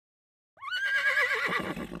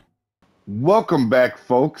Welcome back,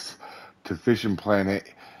 folks, to Fishing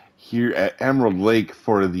Planet here at Emerald Lake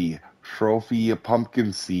for the trophy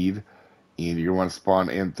Pumpkinseed. And you're going to spawn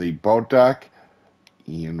in the boat dock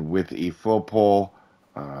and with a full pole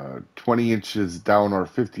 20 inches down or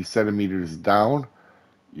 50 centimeters down.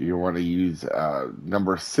 You want to use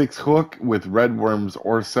number 6 hook with red worms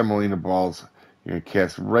or semolina balls. You're going to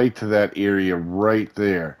cast right to that area right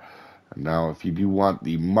there. Now, if you do want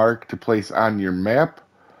the mark to place on your map,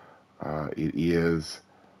 it is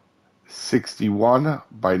 61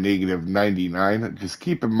 by -99. Just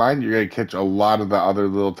keep in mind you're going to catch a lot of the other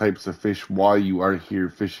little types of fish while you are here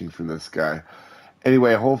fishing for this guy.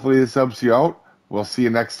 Anyway, hopefully this helps you out. We'll see you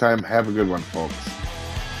next time. Have a good one, folks.